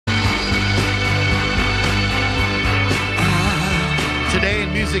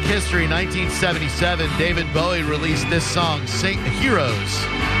music history, 1977, David Bowie released this song, Heroes,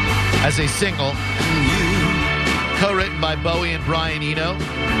 as a single, co-written by Bowie and Brian Eno.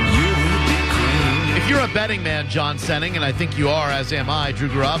 If you're a betting man, John Senning, and I think you are, as am I, Drew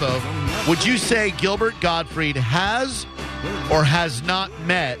Garabo, would you say Gilbert Gottfried has or has not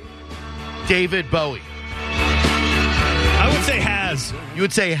met David Bowie? I would say has. You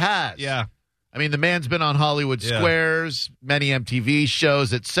would say has? Yeah. I mean, the man's been on Hollywood Squares, many MTV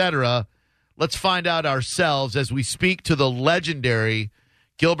shows, etc. Let's find out ourselves as we speak to the legendary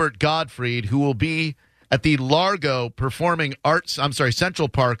Gilbert Gottfried, who will be at the Central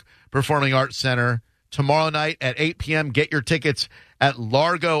Park Performing Arts Center tomorrow night at 8 p.m. Get your tickets at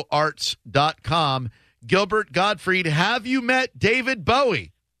largoarts.com. Gilbert Gottfried, have you met David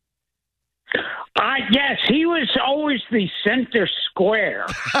Bowie? Yes, he was always the center square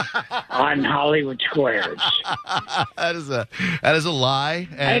on Hollywood Squares. That is a lie,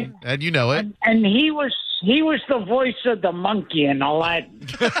 and you know it. And he was the voice of the monkey in Aladdin.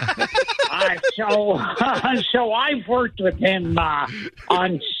 So I've worked with him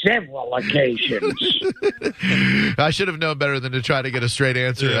on several occasions. I should have known better than to try to get a straight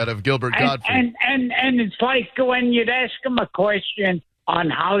answer out of Gilbert Gottfried. And it's like when you'd ask him a question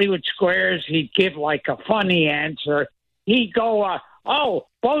on Hollywood Squares, he'd give like a funny answer. He'd go, "Oh,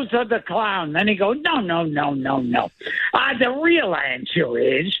 both of the clown." Then he'd go, "No. The real answer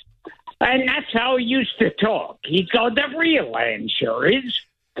is," and that's how he used to talk. He'd go, "The real answer is,"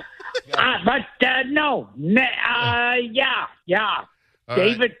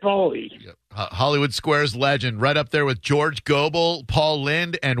 David Bowie. Hollywood Squares legend, right up there with George Gobel, Paul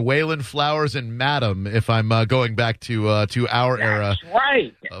Lynde, and Waylon Flowers and Madam, if I'm going back to our era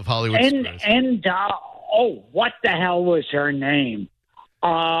of Hollywood Squares. And what the hell was her name?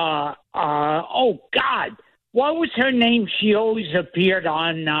 God. What was her name? She always appeared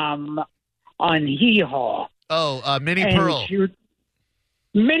on Hee Haw. Minnie Pearl.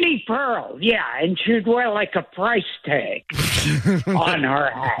 Minnie Pearl, yeah, and she'd wear like a price tag on her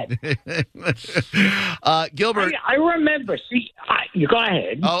hat. Gilbert, I remember. You go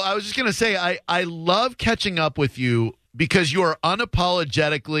ahead. Oh, I was just going to say, I love catching up with you because you are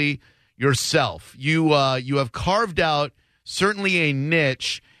unapologetically yourself. You have carved out certainly a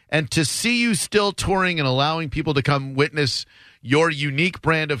niche, and to see you still touring and allowing people to come witness your unique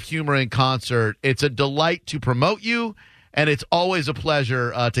brand of humor in concert, it's a delight to promote you. And it's always a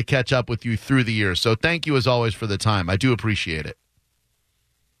pleasure to catch up with you through the years. So thank you, as always, for the time. I do appreciate it.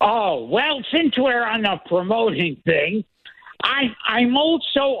 Oh, well, since we're on a promoting thing, I'm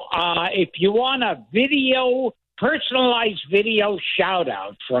also, if you want a personalized video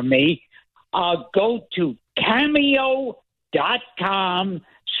shout-out from me, go to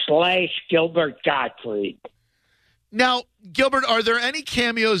cameo.com/Gilbert Gottfried. Now, Gilbert, are there any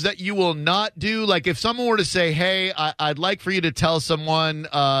cameos that you will not do? Like if someone were to say, hey, I'd like for you to tell someone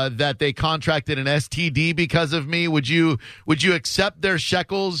that they contracted an STD because of me, would you accept their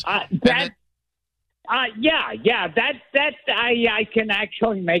shekels? That I can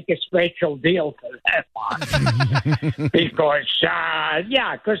actually make a special deal for that one. because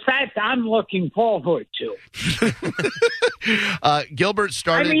that I'm looking forward to. Gilbert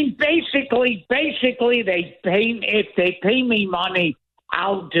started. I mean, basically, if they pay me money,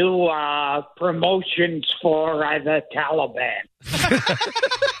 I'll do promotions for the Taliban.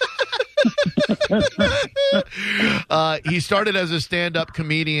 He started as a stand-up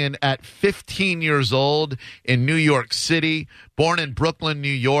comedian at 15 years old in New York City, born in Brooklyn, New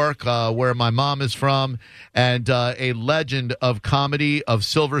York, where my mom is from, and a legend of comedy, of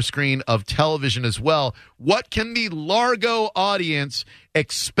silver screen, of television as well. What can the Largo audience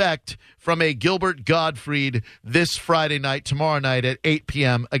expect from a Gilbert Gottfried this Friday night, tomorrow night at 8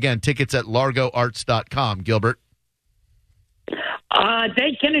 p.m.? Again, tickets at largoarts.com. Gilbert?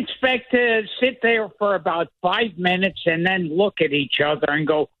 They can expect to sit there for about 5 minutes and then look at each other and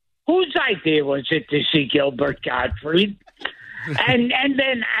go, whose idea was it to see Gilbert Gottfried? and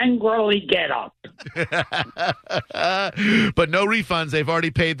then angrily get up. But no refunds. They've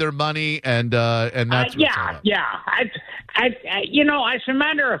already paid their money, and that's as a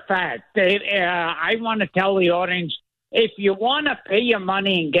matter of fact, I want to tell the audience, if you want to pay your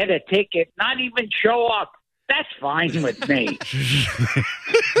money and get a ticket, not even show up, that's fine with me.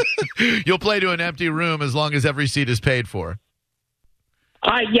 You'll play to an empty room as long as every seat is paid for.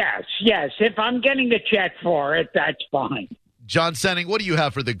 Yes. If I'm getting a check for it, that's fine. John Senning, what do you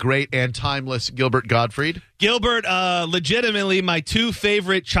have for the great and timeless Gilbert Gottfried? Gilbert, legitimately my two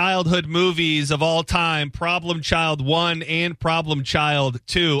favorite childhood movies of all time, Problem Child 1 and Problem Child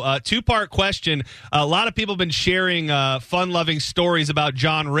 2. Two-part question. A lot of people have been sharing fun-loving stories about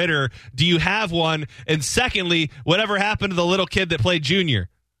John Ritter. Do you have one? And secondly, whatever happened to the little kid that played Junior?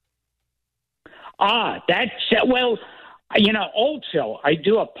 Well, also, I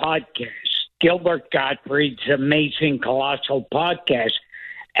do a podcast, Gilbert Gottfried's Amazing Colossal Podcast,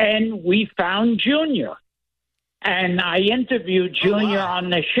 and we found Junior. And I interviewed Junior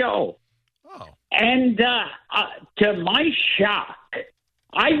on the show. Oh. And to my shock,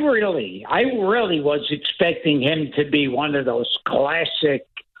 I really was expecting him to be one of those classic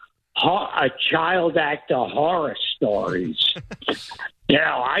child actor horror stories.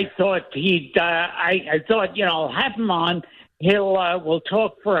 I thought I thought, have him on. We'll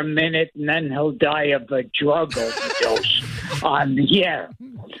talk for a minute, and then he'll die of a drug overdose on the air.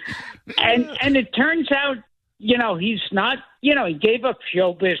 And it turns out, he's not. He gave up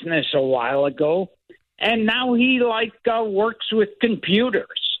show business a while ago, and now he works with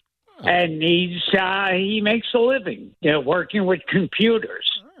computers, and he makes a living, working with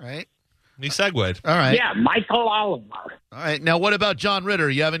computers. All right. He segued. All right. Yeah, Michael Oliver. All right. Now, what about John Ritter?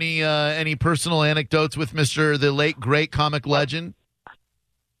 You have any personal anecdotes with the late, great comic legend?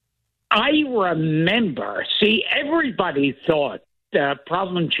 I remember. See, everybody thought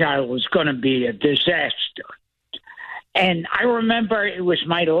Problem Child was going to be a disaster. And I remember it was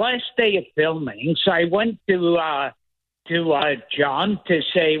my last day of filming, so I went to John to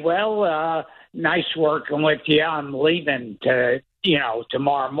say, well, nice working with you. I'm leaving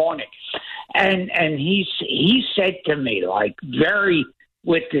tomorrow morning. And he said to me,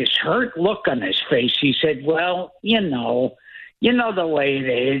 with this hurt look on his face, he said, well, you know the way it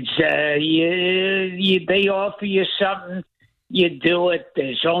is. They offer you something, you do it.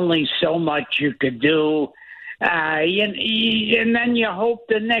 There's only so much you could do. And then you hope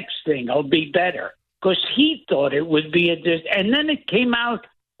the next thing will be better. Because he thought it would be and then it came out,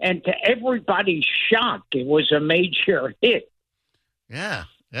 and to everybody's shock, it was a major hit. Yeah,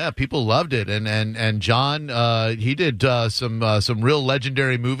 people loved it, and John, he did some real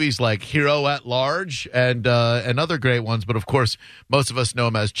legendary movies like Hero at Large and other great ones. But of course, most of us know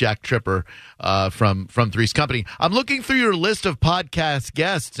him as Jack Tripper from Three's Company. I'm looking through your list of podcast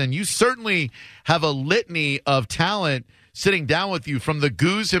guests, and you certainly have a litany of talent sitting down with you, from the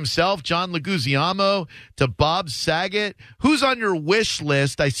Goose himself, John Leguizamo, to Bob Saget. Who's on your wish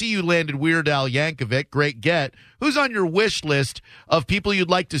list? I see you landed Weird Al Yankovic. Great get. Who's on your wish list of people you'd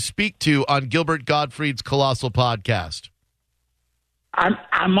like to speak to on Gilbert Gottfried's Colossal Podcast?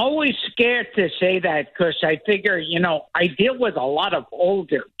 I'm always scared to say that because I figure, I deal with a lot of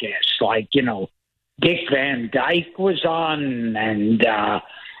older guests, like, Dick Van Dyke was on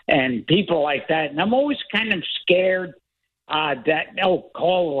and people like that. And I'm always kind of scared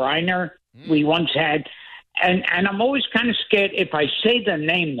Carl Reiner we once had. And I'm always kind of scared if I say the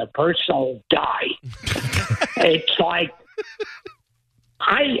name, the person will die. It's like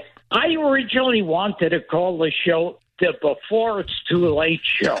I originally wanted to call the show the Before It's Too Late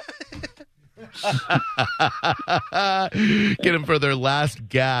show. Get them for their last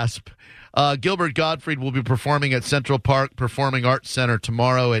gasp. Gilbert Gottfried will be performing at Central Park Performing Arts Center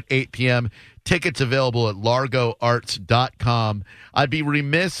tomorrow at 8 p.m. Tickets available at largoarts.com. I'd be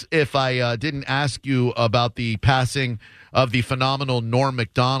remiss if I didn't ask you about the passing of the phenomenal Norm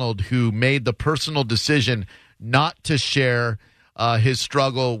Macdonald, who made the personal decision not to share his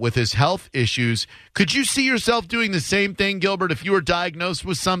struggle with his health issues. Could you see yourself doing the same thing, Gilbert, if you were diagnosed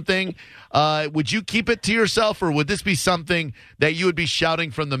with something? Would you keep it to yourself, or would this be something that you would be shouting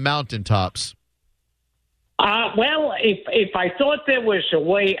from the mountaintops? Well, if I thought there was a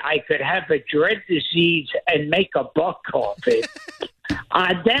way I could have a dread disease and make a buck off it,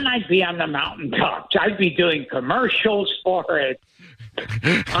 then I'd be on the mountaintops. I'd be doing commercials for it.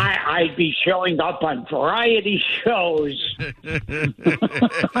 I'd be showing up on variety shows.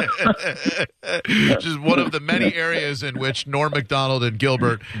 Just one of the many areas in which Norm Macdonald and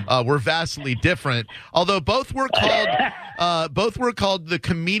Gilbert were vastly different. Although both were called the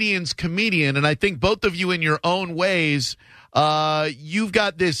comedian's comedian, and I think both of you, in your own ways, you've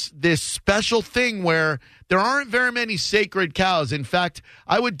got this special thing where there aren't very many sacred cows. In fact,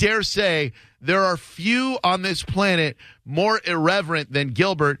 I would dare say there are few on this planet more irreverent than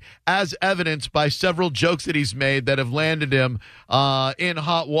Gilbert, as evidenced by several jokes that he's made that have landed him in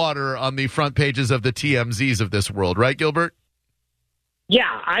hot water on the front pages of the TMZs of this world. Right, Gilbert? Yeah,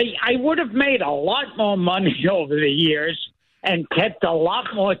 I would have made a lot more money over the years and kept a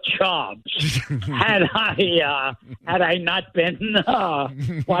lot more jobs had I not been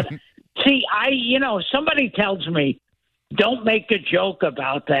what. See, somebody tells me don't make a joke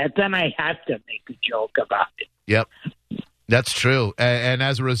about that, then I have to make a joke about it. Yep. That's true. And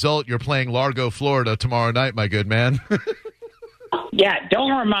as a result, you're playing Largo, Florida tomorrow night, my good man. Yeah,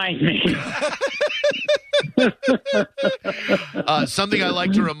 don't remind me. Something I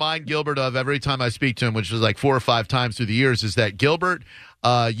like to remind Gilbert of every time I speak to him, which was like 4 or 5 times through the years, is that Gilbert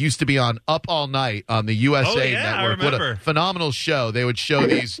used to be on Up All Night on the USA Network. I remember. What a phenomenal show. They would show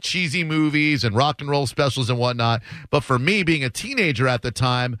these cheesy movies and rock and roll specials and whatnot. But for me, being a teenager at the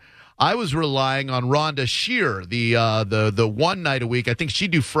time, I was relying on Rhonda Shear, the one night a week. I think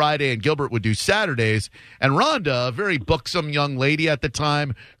she'd do Friday and Gilbert would do Saturdays. And Rhonda, a very buxom young lady at the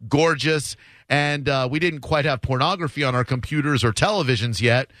time, gorgeous, and we didn't quite have pornography on our computers or televisions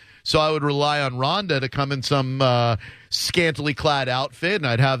yet. So I would rely on Rhonda to come in some scantily clad outfit, and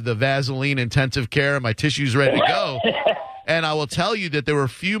I'd have the Vaseline intensive care and my tissues ready to go. And I will tell you that there were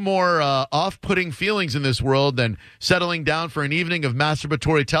few more off-putting feelings in this world than settling down for an evening of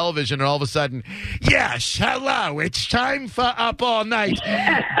masturbatory television and all of a sudden, yes, hello, it's time for Up All Night.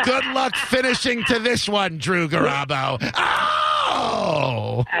 Good luck finishing to this one, Drew Garabo.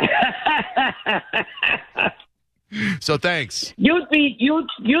 Oh! So thanks. You'd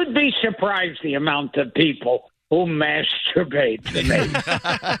be surprised the amount of people who masturbate to me.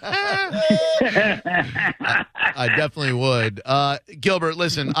 I definitely would. Gilbert,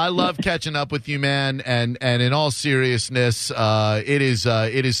 listen, I love catching up with you, man, and in all seriousness, it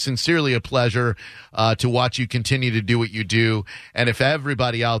is sincerely a pleasure to watch you continue to do what you do. And if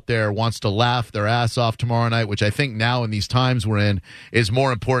everybody out there wants to laugh their ass off tomorrow night, which I think now in these times we're in is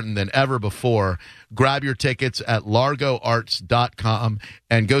more important than ever before, grab your tickets at largoarts.com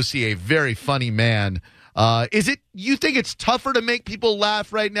and go see a very funny man. You think it's tougher to make people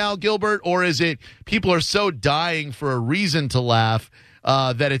laugh right now, Gilbert, or is it people are so dying for a reason to laugh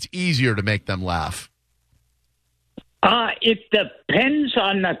that it's easier to make them laugh? It depends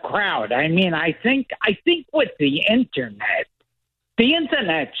on the crowd. I mean, I think with the internet's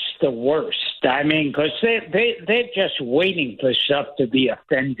the worst. I mean, because they're just waiting for stuff to be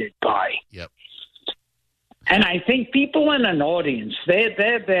offended by. Yep. And I think people in an audience, they're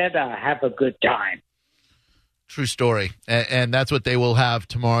there to have a good time. True story. And that's what they will have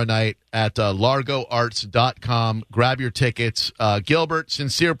tomorrow night at largoarts.com. Grab your tickets. Gilbert,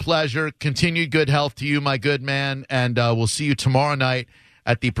 sincere pleasure. Continued good health to you, my good man. And we'll see you tomorrow night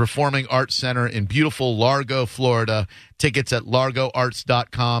at the Performing Arts Center in beautiful Largo, Florida. Tickets at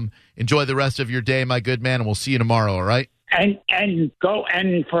largoarts.com. Enjoy the rest of your day, my good man, and we'll see you tomorrow, all right? And go,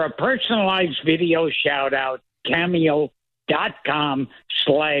 and for a personalized video shout out,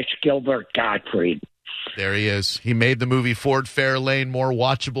 cameo.com/Gilbert Gottfried. There he is. He made the movie Ford Fairlane more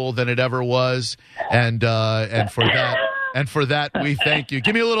watchable than it ever was, and for that we thank you.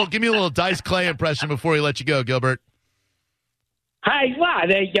 Give me a little Dice Clay impression before we let you go, Gilbert. Hey,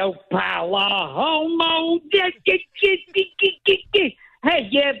 what are you, pal? Homo? Hey,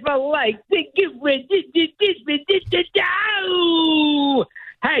 you ever like to get rid of this?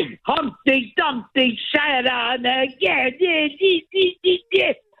 Hey, Humpty Dumpty sat on again.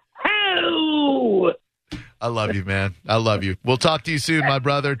 Oh! I love you, man. I love you. We'll talk to you soon, my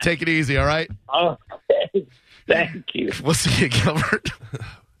brother. Take it easy, all right? Okay. Thank you. We'll see you, Gilbert.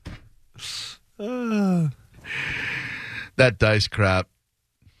 That dice crap,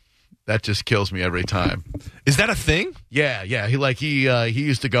 that just kills me every time. Is that a thing? Yeah. He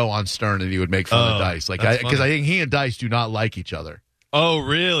used to go on Stern and he would make fun of Dice, because I think he and Dice do not like each other. Oh,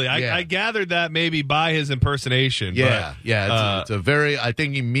 really? Yeah. I gathered that maybe by his impersonation. Yeah, but, it's a very. I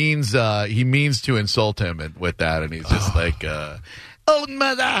think he means to insult him with that, and he's just like, "Old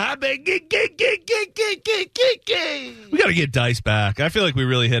mother, we got to get Dice back. I feel like we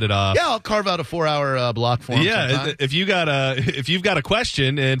really hit it off. Yeah, I'll carve out a 4-hour block for him. Yeah, sometime. if you've got a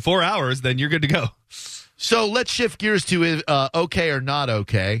question in 4 hours, then you're good to go. So let's shift gears to okay or not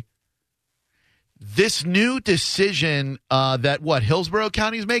okay. This new decision that Hillsborough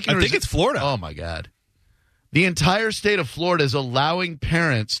County is making? I think it's Florida. Oh, my God. The entire state of Florida is allowing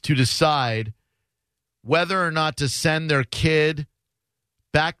parents to decide whether or not to send their kid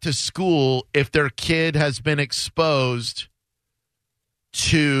back to school if their kid has been exposed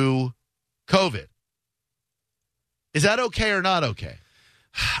to COVID. Is that okay or not okay?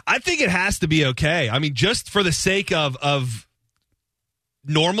 I think it has to be okay. I mean, just for the sake of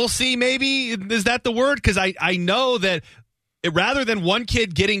normalcy, maybe, is that the word? Because I know that rather than one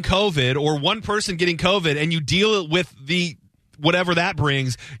kid getting COVID or one person getting COVID and you deal with whatever that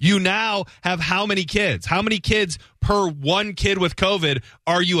brings, you now have how many kids? How many kids per one kid with COVID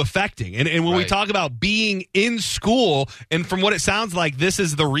are you affecting? And when we talk about being in school, and from what it sounds like, this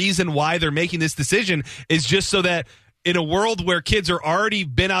is the reason why they're making this decision, is just so that in a world where kids are already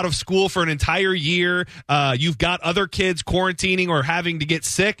been out of school for an entire year, you've got other kids quarantining or having to get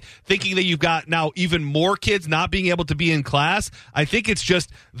sick, thinking that you've got now even more kids not being able to be in class. I think it's just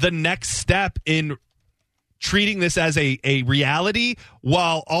the next step in treating this as a reality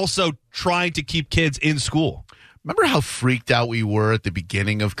while also trying to keep kids in school. Remember how freaked out we were at the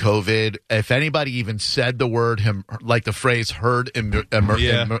beginning of COVID? If anybody even said the word, like the phrase herd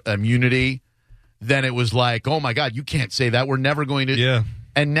immunity, then it was like, oh my God, you can't say that. We're never going to. Yeah.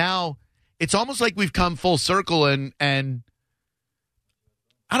 And now it's almost like we've come full circle, and I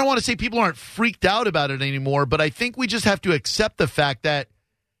don't want to say people aren't freaked out about it anymore, but I think we just have to accept the fact that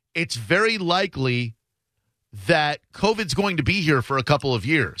it's very likely that COVID's going to be here for a couple of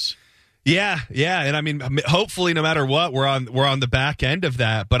years. Yeah, and I mean, hopefully, no matter what, we're on the back end of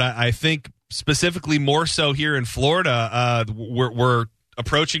that. But I think specifically more so here in Florida, we're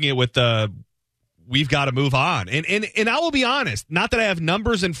approaching it with the. We've got to move on. And I will be honest, not that I have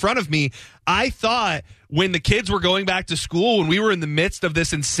numbers in front of me, I thought when the kids were going back to school, when we were in the midst of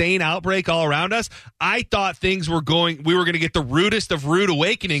this insane outbreak all around us, I thought we were going to get the rudest of rude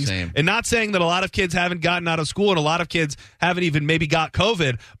awakenings. Same. And not saying that a lot of kids haven't gotten out of school and a lot of kids haven't even maybe got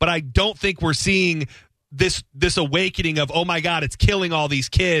COVID, but I don't think we're seeing this awakening of, oh my God, it's killing all these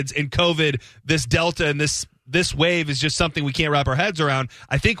kids, and COVID, this Delta and this wave is just something we can't wrap our heads around.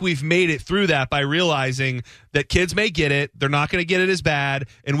 I think we've made it through that by realizing that kids may get it. They're not going to get it as bad.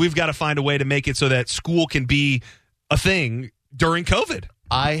 And we've got to find a way to make it so that school can be a thing during COVID.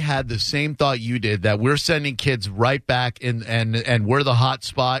 I had the same thought you did, that we're sending kids right back in, and we're the hot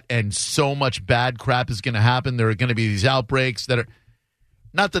spot, and so much bad crap is going to happen. There are going to be these outbreaks that are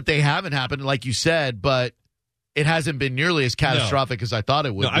not that they haven't happened, like you said, but it hasn't been nearly as catastrophic as I thought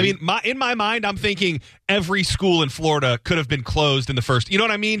it would be. I mean, in my mind, I'm thinking every school in Florida could have been closed in the first. You know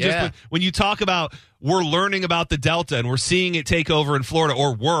what I mean? Yeah. Just when you talk about we're learning about the Delta and we're seeing it take over in Florida,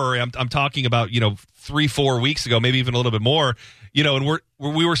 or I'm talking about 3-4 weeks ago, maybe even a little bit more. And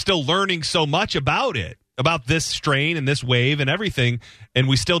we were still learning so much about it, about this strain and this wave and everything, and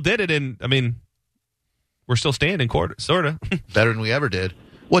we still did it. And I mean, we're still standing, sort of. Better than we ever did.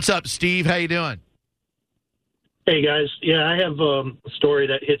 What's up, Steve? How you doing? Hey, guys. Yeah, I have a story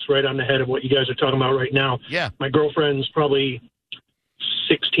that hits right on the head of what you guys are talking about right now. Yeah. My girlfriend's probably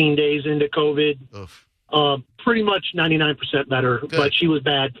 16 days into COVID. Oof. Pretty much 99% better, Good. but she was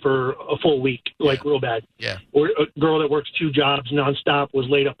bad for a full week, like real bad. Yeah. A girl that works 2 jobs nonstop was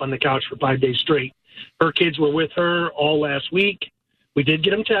laid up on the couch for 5 days straight. Her kids were with her all last week. We did get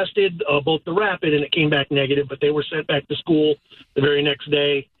them tested, both the rapid, and it came back negative, but they were sent back to school the very next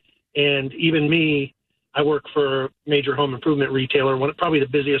day. And even me, I work for a major home improvement retailer, probably the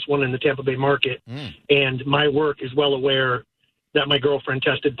busiest one in the Tampa Bay market. And my work is well aware that my girlfriend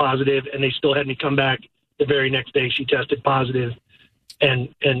tested positive, and they still had me come back the very next day. She tested positive,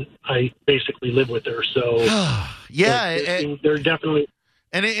 and I basically live with her. So yeah, they're definitely.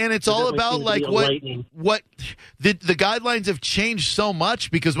 And it's all about like what the guidelines have changed so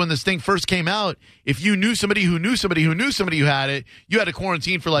much, because when this thing first came out, if you knew somebody who knew somebody who knew somebody who had it, you had to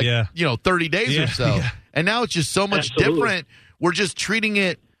quarantine for 30 days or so. Yeah. And now it's just so much different. We're just treating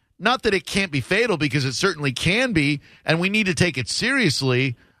it, not that it can't be fatal, because it certainly can be, and we need to take it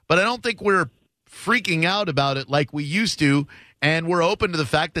seriously, but I don't think we're freaking out about it like we used to, and we're open to the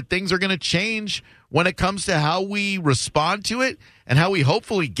fact that things are going to change when it comes to how we respond to it and how we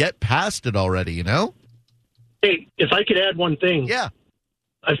hopefully get past it already, Hey, if I could add one thing. Yeah.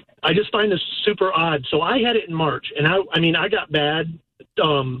 I just find this super odd. So I had it in March, and I got bad.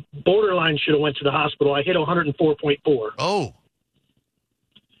 Borderline should have went to the hospital. I hit 104.4. Oh.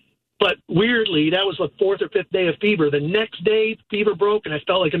 But weirdly, that was the 4th or 5th day of fever. The next day, fever broke, and I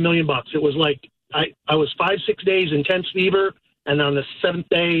felt like $1 million. It was like I was 5-6 days intense fever, and on the 7th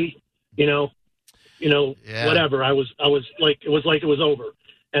day, whatever. I was like, it was over,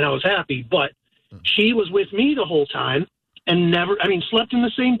 and I was happy. But she was with me the whole time and slept in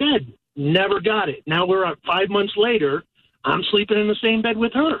the same bed. Never got it. Now we're 5 months later. I'm sleeping in the same bed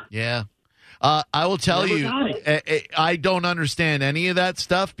with her. Yeah. I will tell you, I don't understand any of that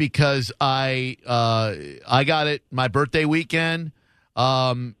stuff, because I got it my birthday weekend.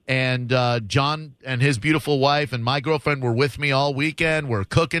 And John and his beautiful wife and my girlfriend were with me all weekend. We're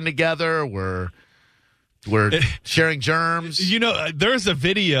cooking together. We're sharing germs. There's the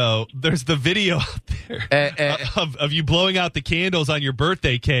video out there of you blowing out the candles on your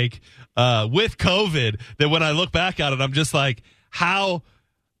birthday cake. with COVID that when I look back at it, I'm just like, how?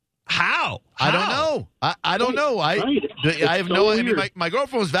 I don't know. I don't know. I have no idea. I mean, my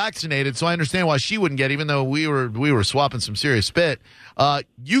girlfriend was vaccinated, so I understand why she wouldn't get, even though we were swapping some serious spit.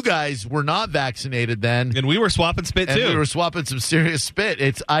 You guys were not vaccinated then, and we were swapping spit too. We were swapping some serious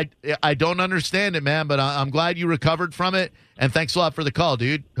spit. I don't understand it, man. But I'm glad you recovered from it, and thanks a lot for the call,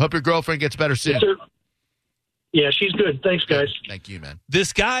 dude. Hope your girlfriend gets better soon. Yes, sir. Yeah, she's good. Thanks, guys. Thank you, man.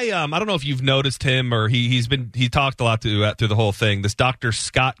 This guy, I don't know if you've noticed him or he talked a lot through the whole thing. This Dr.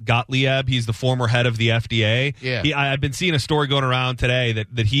 Scott Gottlieb, he's the former head of the FDA. Yeah. I've been seeing a story going around today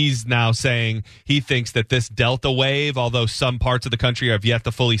that he's now saying he thinks that this Delta wave, although some parts of the country have yet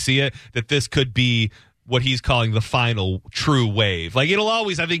to fully see it, that this could be what he's calling the final true wave. Like, it'll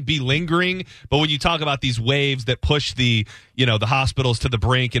always, I think, be lingering, but when you talk about these waves that push the hospitals to the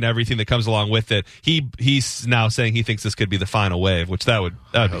brink and everything that comes along with it, he's now saying he thinks this could be the final wave, which that would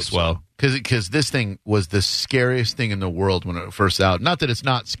be swell. Because this thing was the scariest thing in the world when it was first out. Not that it's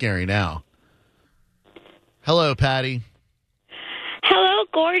not scary now. Hello, Patty. Hello,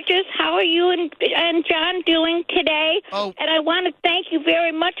 gorgeous. How are you and John doing today? Oh. And I want to thank you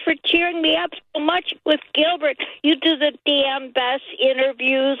very much for cheering me up so much with Gilbert. You do the damn best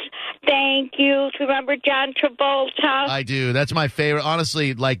interviews. Thank you. Remember John Travolta? I do. That's my favorite.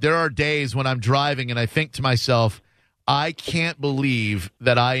 Honestly, like, there are days when I'm driving and I think to myself, I can't believe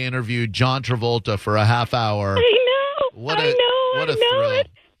that I interviewed John Travolta for a half hour. I know. What a thrill.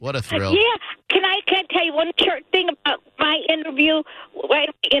 What a thrill. Yeah. Can I tell you one short thing about my interview? What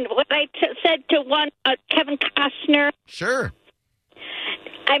I said to Kevin Costner? Sure.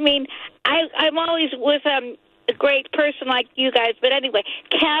 I mean, I'm always with a great person like you guys. But anyway,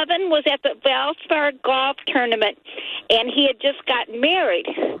 Kevin was at the Valspar golf tournament, and he had just gotten married.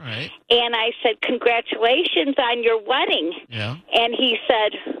 Right. And I said, congratulations on your wedding. Yeah. And he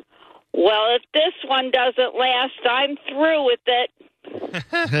said, well, if this one doesn't last, I'm through with it.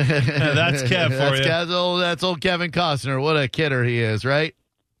 That's Kev for you. That's old Kevin Costner. What a kidder he is, right?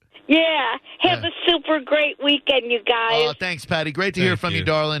 Yeah. Have a super great weekend, you guys. Oh, thanks, Patty. Great to hear from you,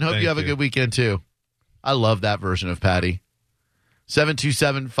 darling. Hope you have a good weekend, too. I love that version of Patty.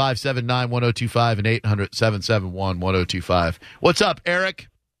 727-579-1025 and 800-771-1025. What's up, Eric?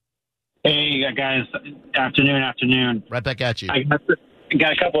 Hey, guys. Afternoon. Right back at you. I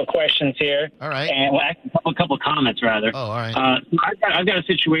got a couple of questions here. All right. And a couple of comments, rather. Oh, all right. I've got a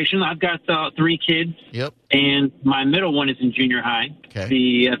situation. I've got 3 kids. Yep. And my middle one is in junior high. Okay.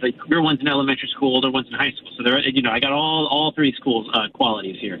 The younger one's in elementary school. The other one's in high school. So I got all 3 schools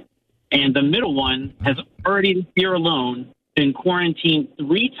qualities here. And the middle one has already this year alone been quarantined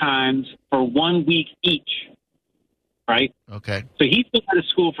 3 times for 1 week each. Right? Okay. So he's been out of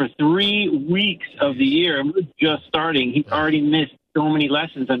school for 3 weeks of the year, and we're just starting. He's already missed so many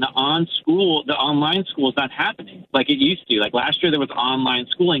lessons, and the online school is not happening like it used to. Like last year, there was online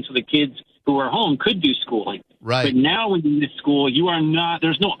schooling, so the kids who were home could do schooling. Right. But now, when you miss school,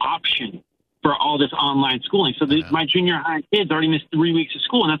 there's no option for all this online schooling. So my junior high kids already missed 3 weeks of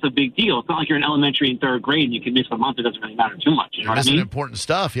school, and that's a big deal. It's not like you're in elementary and 3rd grade and you can miss a month. It doesn't really matter too much. You know what I mean? Important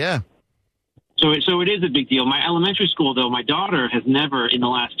stuff, yeah. So it is a big deal. My elementary school, though, my daughter has never in the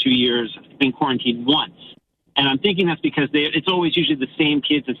last 2 years been quarantined once. And I'm thinking that's because it's always usually the same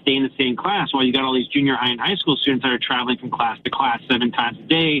kids that stay in the same class, while you got all these junior high and high school students that are traveling from class to class 7 times a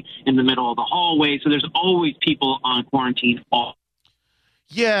day in the middle of the hallway. So there's always people on quarantine all.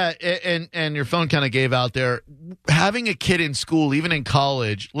 Yeah, and your phone kind of gave out there. Having a kid in school, even in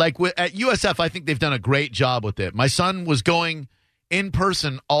college, like at USF, I think they've done a great job with it. My son was going in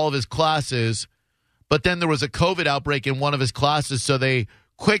person all of his classes, but then there was a COVID outbreak in one of his classes, so they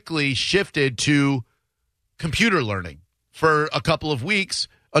quickly shifted to computer learning for a couple of weeks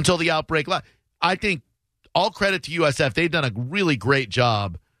until the outbreak left. I think all credit to USF. They've done a really great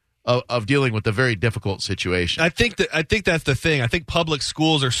job of dealing with a very difficult situation. I think that's the thing. I think public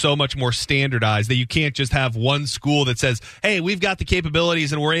schools are so much more standardized that you can't just have one school that says, hey, we've got the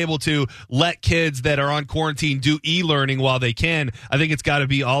capabilities and we're able to let kids that are on quarantine do e-learning while they can. I think it's got to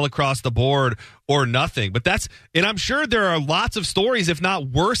be all across the board or nothing. But and I'm sure there are lots of stories, if not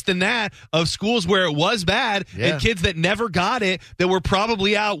worse than that, of schools where it was bad and kids that never got it that were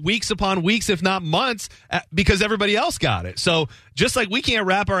probably out weeks upon weeks, if not months, because everybody else got it. So just like we can't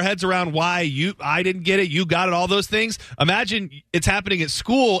wrap our heads around why I didn't get it, you got it, all those things. Imagine it's happening at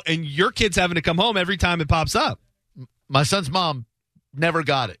school and your kid's having to come home every time it pops up. My son's mom never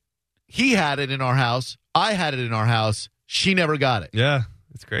got it. He had it in our house. I had it in our house. She never got it. Yeah.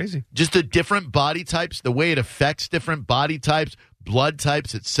 It's crazy. Just the different body types, the way it affects different body types, blood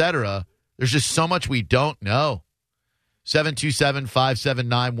types, etc. There's just so much we don't know.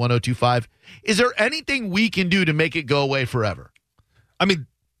 727-579-1025. Is there anything we can do to make it go away forever? I mean,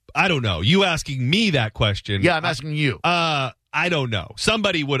 I don't know. You asking me that question? Yeah, I'm asking you. I don't know.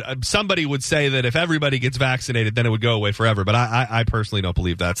 Somebody would say that if everybody gets vaccinated, then it would go away forever. But I personally don't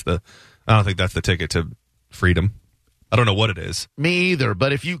believe I don't think that's the ticket to freedom. I don't know what it is. Me either.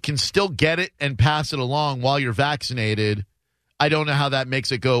 But if you can still get it and pass it along while you're vaccinated, I don't know how that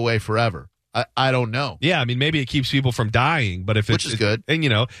makes it go away forever. I don't know. Yeah, I mean, maybe it keeps people from dying, but if it's... Which is good. And,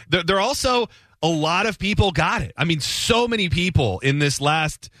 there are also a lot of people got it. I mean, so many people in this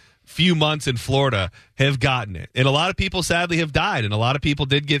last few months in Florida have gotten it. And a lot of people, sadly, have died. And a lot of people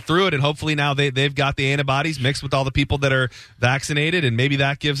did get through it. And hopefully now they've got the antibodies mixed with all the people that are vaccinated. And maybe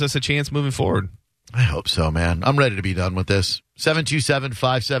that gives us a chance moving forward. I hope so, man. I'm ready to be done with this.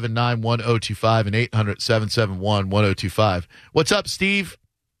 727-579-1025 and 800-771-1025. What's up, Steve?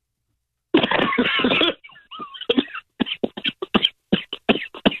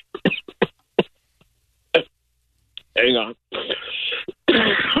 Hang on.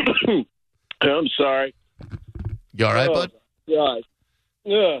 I'm sorry. You all right, bud? God.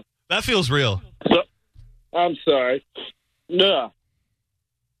 Yeah. That feels real. I'm sorry. Yeah.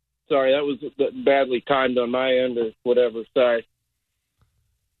 Sorry, that was badly timed on my end or whatever. Sorry.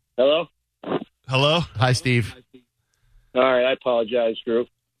 Hello? Hello? Hi, Steve. All right, I apologize, Drew.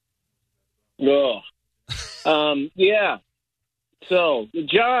 Oh. Yeah. So,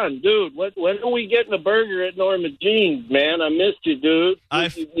 John, dude, when are we getting a burger at Norma Jean's, man? I missed you, dude.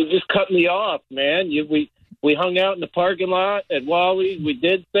 You just cut me off, man. We hung out in the parking lot at Wally's. We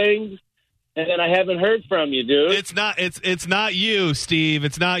did things, and then I haven't heard from you, dude. It's not you, Steve.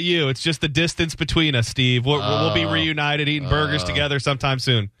 It's not you. It's just the distance between us, Steve. We'll be reunited eating burgers together sometime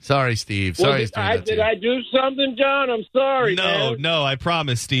soon. Sorry, Steve. Sorry. Did I do something, John? I'm sorry, man. No, I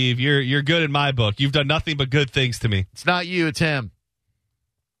promise, Steve. You're good in my book. You've done nothing but good things to me. It's not you. It's him.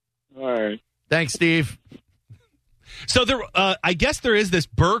 All right. Thanks, Steve. So I guess there is this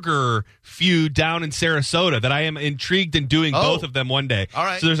burger feud down in Sarasota that I am intrigued in doing both of them one day. All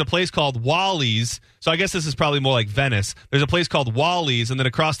right. So there's a place called Wally's. So I guess this is probably more like Venice. There's a place called Wally's, and then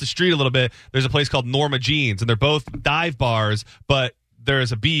across the street a little bit, there's a place called Norma Jean's, and they're both dive bars, but there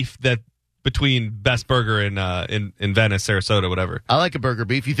is a beef that between Best Burger in Venice, Sarasota, whatever. I like a burger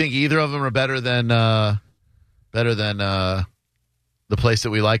beef. You think either of them are better than the place that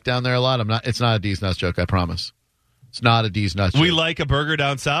we like down there a lot? It's not a D's Nuts joke, I promise. It's not a D's Nuts joke. We like a burger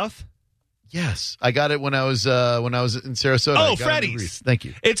down south? Yes. I got it when I was in Sarasota. Oh, Freddy's. Thank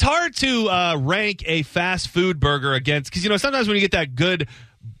you. It's hard to rank a fast food burger against, because, sometimes when you get that good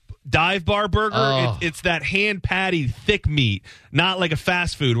dive bar burger, it's that hand patty thick meat, not like a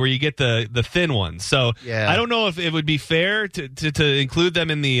fast food where you get the thin ones. So yeah. I don't know if it would be fair to include them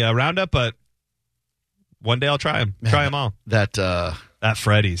in the roundup, but one day I'll try them. Try them all. That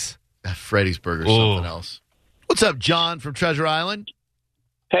Freddy's. That Freddy's burger is something else. What's up, John from Treasure Island?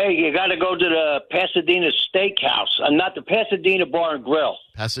 Hey, you got to go to the Pasadena Steakhouse, not the Pasadena Bar and Grill.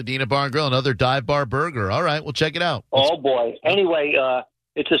 Pasadena Bar and Grill, another dive bar burger. All right, we'll check it out. Oh, boy. Anyway,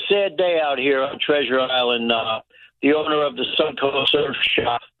 it's a sad day out here on Treasure Island. The owner of the Suncoast Surf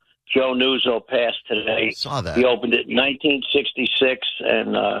Shop, Joe Nuzzo, passed today. Saw that. He opened it in 1966,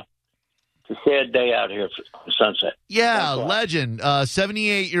 and it's a sad day out here for Sunset. Yeah, legend.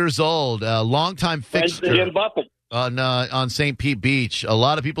 78 years old, longtime fixture. Jim Buffett. On St. Pete Beach. A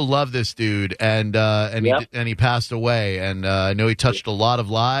lot of people love this dude, and he passed away. And I know he touched a lot of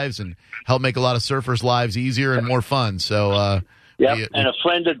lives and helped make a lot of surfers' lives easier and more fun. So, and a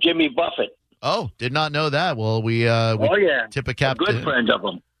friend of Jimmy Buffett. Oh, did not know that. Well, we tip a cap a good to him. Friend of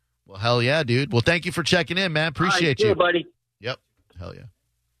him. Well, hell yeah, dude. Well, thank you for checking in, man. Appreciate you, buddy. Yep, hell yeah.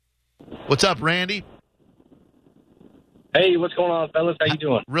 What's up, Randy? Hey, what's going on, fellas? How you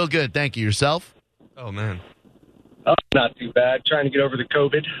doing? Real good, thank you. Yourself? Oh, man. Oh, not too bad. Trying to get over the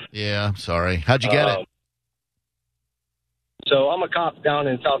COVID. Yeah, I'm sorry. How'd you get it? So I'm a cop down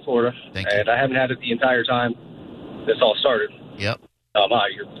in South Florida, and I haven't had it the entire time this all started. Yep.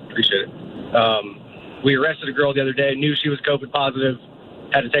 You appreciate it. We arrested a girl the other day, knew she was COVID positive,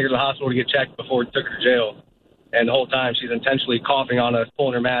 had to take her to the hospital to get checked before we took her to jail. And the whole time she's intentionally coughing on us,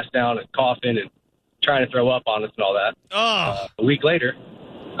 pulling her mask down and coughing and trying to throw up on us and all that. A week later,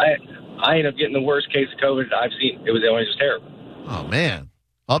 I ended up getting the worst case of COVID I've seen. It was just terrible. Oh, man.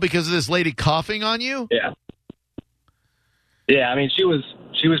 All because of this lady coughing on you? Yeah. Yeah, I mean, she was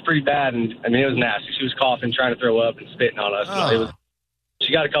pretty bad, and I mean, it was nasty. She was coughing, trying to throw up, and spitting on us.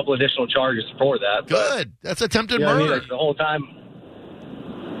 She got a couple additional charges for that. Good. That's attempted murder. murder. I mean, like, the whole time,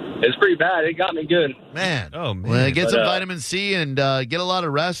 it's pretty bad. It got me good. Man. Oh, man. Well, get some vitamin C and get a lot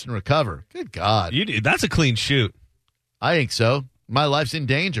of rest and recover. Good God. That's a clean shoot. I think so. My life's in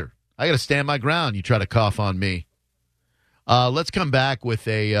danger. I got to stand my ground. You try to cough on me. Let's come back with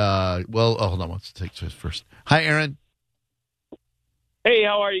a, hold on. Let's take this first. Hi, Aaron. Hey,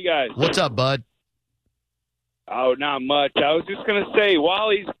 how are you guys? What's up, bud? Oh, not much. I was just going to say,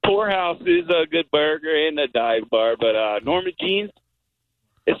 Wally's Poorhouse is a good burger and a dive bar, but Norma Jean's,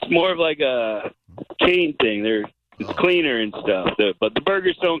 it's more of like a chain thing. It's cleaner and stuff, but the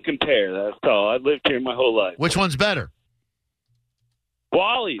burgers don't compare. That's all. I've lived here my whole life. Which one's better?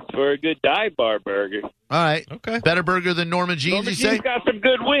 Wally's for a good dive bar burger. All right. Okay. Better burger than Norma Jean's, Norma you Jean's say? got some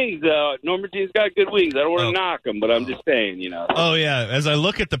good wings. Norma Jean's got good wings. I don't want to knock them, but I'm just saying, you know. Oh, yeah. As I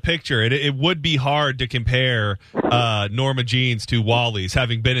look at the picture, it would be hard to compare Norma Jean's to Wally's,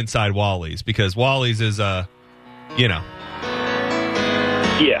 having been inside Wally's, because Wally's is, Yeah.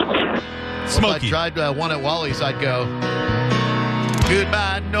 smoky. If I tried one at Wally's, I'd go,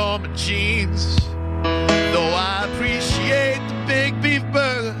 goodbye, Norma Jean's. Though I appreciate the big beef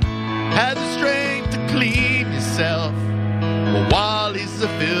burger, had the strength to clean yourself. Well, Wally's a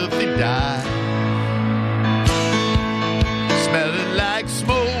filthy dive, smelling like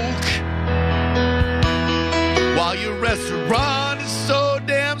smoke. While your restaurant is so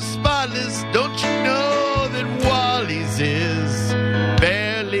damn spotless, don't you know that Wally's is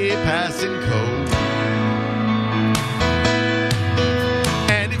barely passing code?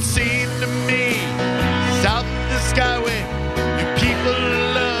 And it seemed to me, south of the Skyway, you people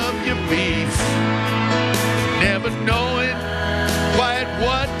love your beef, never knowing quite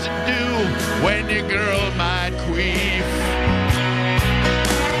what to do when your girl might queef.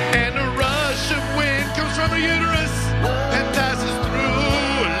 And a rush of wind comes from her uterus and passes through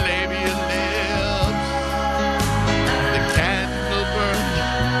her labia lips. The candle burned.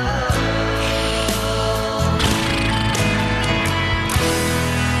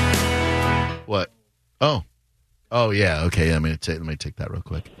 What? Oh yeah. Okay. Let me take that real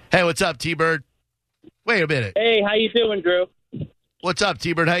quick. Hey, what's up, T-Bird? Wait a minute. Hey, how you doing, Drew? What's up,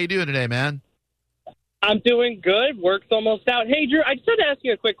 T-Bird? How you doing today, man? I'm doing good. Work's almost out. Hey, Drew, I just had to ask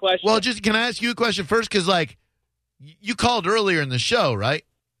you a quick question. Well, can I ask you a question first? Because, you called earlier in the show, right?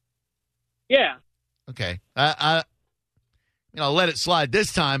 Yeah. Okay. I'll let it slide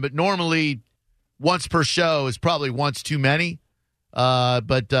this time, but normally once per show is probably once too many.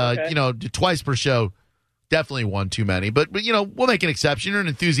 Okay. Twice per show, definitely one too many. But we'll make an exception. You're an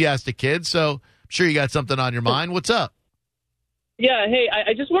enthusiastic kid, so I'm sure you got something on your mind. What's up? Yeah, hey,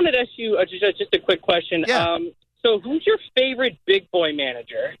 I just wanted to ask you just a quick question. Yeah. So who's your favorite big boy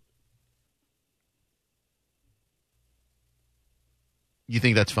manager? You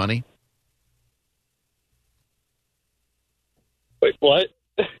think that's funny? Wait, what?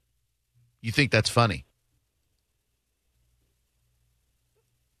 You think that's funny?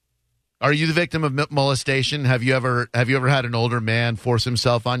 Are you the victim of molestation? Have you ever had an older man force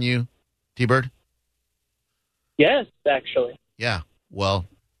himself on you, T-Bird? Yes, actually. Yeah. Well,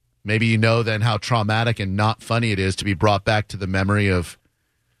 maybe you know then how traumatic and not funny it is to be brought back to the memory of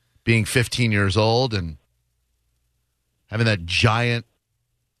being 15 years old and having that giant,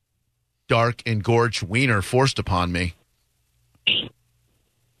 dark, engorged wiener forced upon me.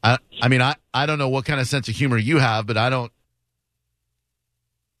 I don't know what kind of sense of humor you have, but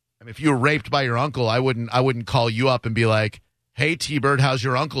if you were raped by your uncle, I wouldn't call you up and be like, "Hey, T-Bird, how's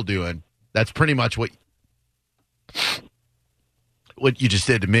your uncle doing?" That's pretty much what you just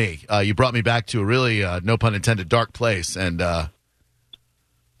did to me. You brought me back to a really, no pun intended, dark place, and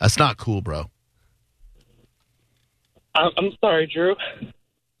that's not cool, bro. I'm sorry, Drew.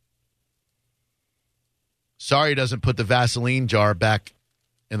 Sorry doesn't put the Vaseline jar back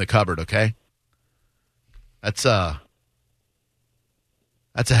in the cupboard, okay? That's a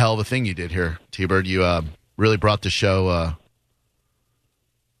hell of a thing you did here, T-Bird. You really brought the show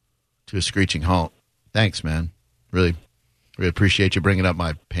to a screeching halt. Thanks, man. Really appreciate you bringing up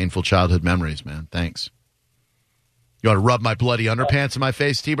my painful childhood memories, man. Thanks. You want to rub my bloody underpants in my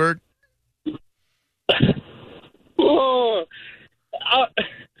face, T-Bird? Oh,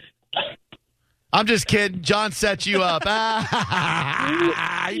 I'm just kidding. John set you up.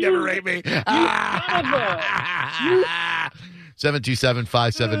 You never raped me.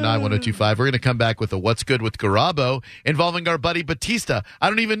 727-579-1025. We're going to come back with a What's Good with Garabo involving our buddy Batista. I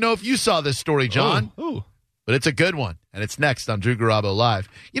don't even know if you saw this story, John. Ooh. But it's a good one, and it's next on Drew Garabo Live.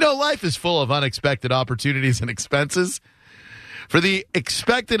 Life is full of unexpected opportunities and expenses. For the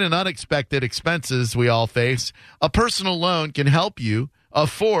expected and unexpected expenses we all face, a personal loan can help you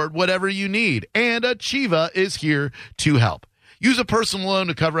afford whatever you need, and Achieva is here to help. Use a personal loan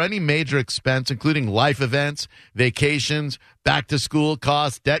to cover any major expense, including life events, vacations, back-to-school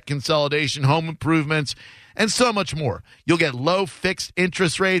costs, debt consolidation, home improvements, and so much more. You'll get low fixed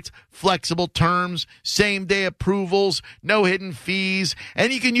interest rates, flexible terms, same-day approvals, no hidden fees,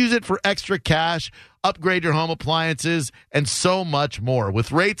 and you can use it for extra cash, upgrade your home appliances, and so much more.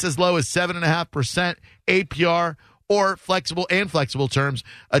 With rates as low as 7.5% APR or flexible terms,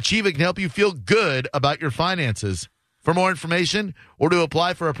 Achieva can help you feel good about your finances. For more information or to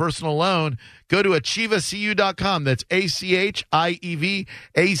apply for a personal loan, go to achievacu.com. That's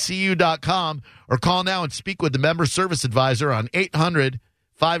ACHIEVACU.com, or call now and speak with the member service advisor on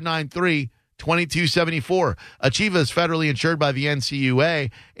 800-593-2274. Achieva is federally insured by the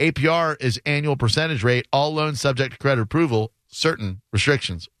NCUA. APR is annual percentage rate. All loans subject to credit approval. Certain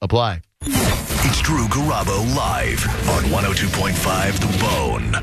restrictions apply. It's Drew Garabo live on 102.5 The Bone.